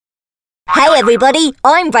Hey everybody,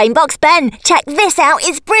 I'm BrainBox Ben. Check this out,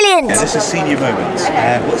 it's brilliant! Yeah, this is Senior Moments,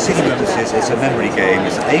 and what Senior Moments is, it's a memory game.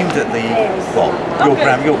 It's aimed at the, well,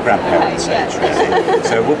 your grandparents' age, really.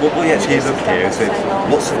 So what we actually look here is there's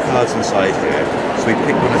lots of cards inside here. So we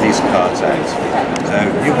pick one of these cards out. So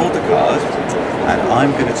you hold the card, and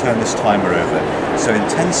I'm going to turn this timer over. So in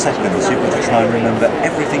 10 seconds, you've got to try and remember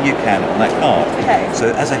everything you can on that card. Okay.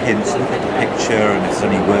 So as a hint, look at the picture and if there's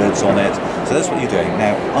any words on it. So that's what you're doing.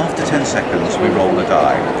 Now, after 10 seconds, we roll a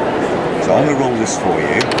die. So I'm going to roll this for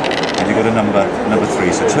you, and you've got a number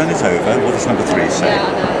 3. So turn it over. What does number 3 say?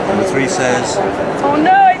 Number 3 says... Oh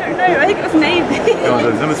no, I don't know. I think it was navy.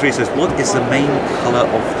 Number 3 says, what is the main colour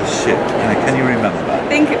of the ship? Can you remember? I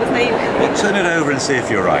think it was navy. Well, turn it over and see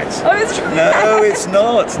if you're right. Oh, it's right. No, it's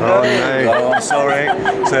not. No. Oh, no. Oh, I'm sorry.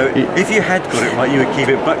 So if you had got it right, you would keep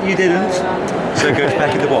it, but you didn't. So it goes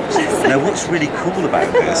back in the box. Now, what's really cool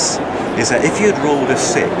about this is that if you had rolled a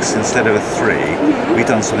 6 instead of a 3, we've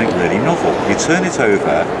done something really novel. You turn it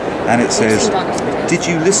over, and it says, did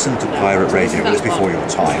you listen to pirate radio? Well, it's before your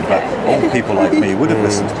time, but old people like me would have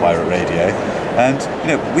listened to pirate radio. And,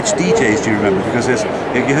 you know, which DJs do you remember? Because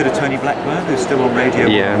you heard of Tony Blackburn, who's still on radio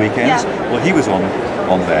on the weekends? Yeah. Well, he was on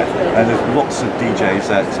there. And there's lots of DJs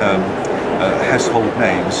that household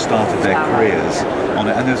names started their careers on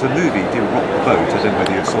it. And there's a movie, Rock the Boat. I don't know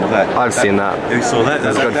whether you saw that. I've seen that. You saw that?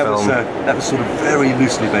 That's a good film. That was sort of very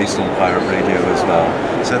loosely based on pirate radio as well.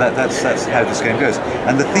 So that's how this game goes.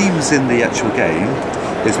 And the themes in the actual game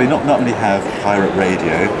is we not only have pirate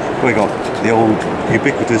radio, we got the old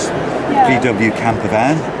ubiquitous VW camper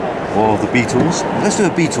van, or the Beatles. Let's do a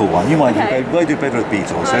Beatle one. You might do better with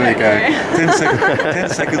Beatles. There we go. 10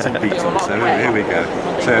 seconds on Beatles. So here we go.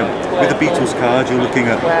 So with the Beatles card, you're looking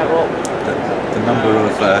at the number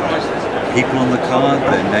of people on the card,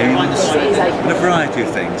 their names, and a variety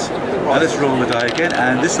of things. Now let's roll the die again,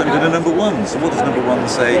 and this time we've got a number 1. So what does number 1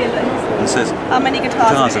 say? It says how many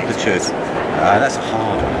guitars are pictured. That's a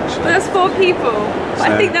hard one, actually. There's 4 people. So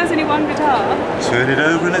I think there's only 1 guitar. Turn it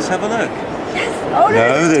over and let's have a look. Yes. Oh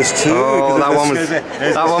no, there's 2. Oh,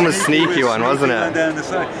 that one was sneaky one, wasn't it? Down the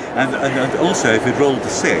side. And also, if it rolled the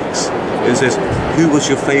 6, it says, who was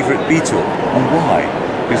your favourite Beatle and why?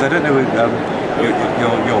 Because I don't know,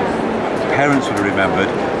 your parents would have remembered,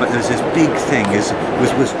 but there's this big thing,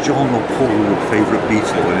 was John or Paul your favourite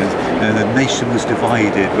Beatle? And the nation was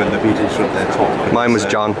divided when the Beatles were at their top. Mine was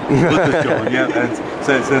John. Was John, yeah. And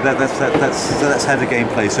so that's how the game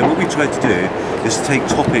plays. So what we tried to do is to take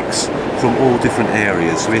topics from all different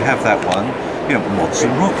areas. So we have that one, you know, mods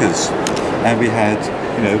and rockers, and we had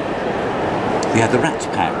the Rat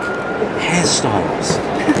Pack, hairstyles.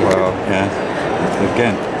 Wow. Yeah.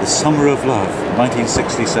 Again, the Summer of Love,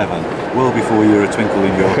 1967, well before you were a twinkle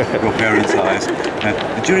in your parents' eyes.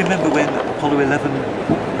 Do you remember when Apollo 11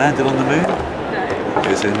 landed on the moon? No. It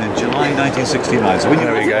was in July 1969. So when you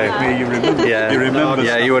you remember. Yeah. You remember.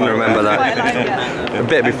 Yeah, you wouldn't remember that. A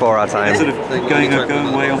bit before our time. Sort of going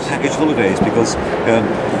away on package holidays because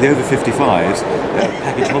the over 55s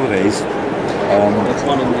package holidays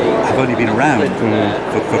have only been around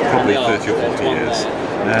for probably 30 or 40 years.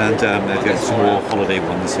 And they've got some more holiday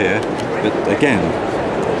ones here, but again,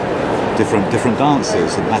 different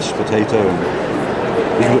dances and mashed potato, and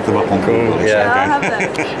you can look them up on Google. Yeah, I have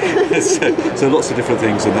them. so lots of different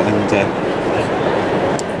things, so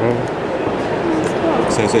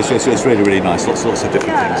it's really nice. Lots of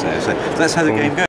different things there. So that's how the game goes.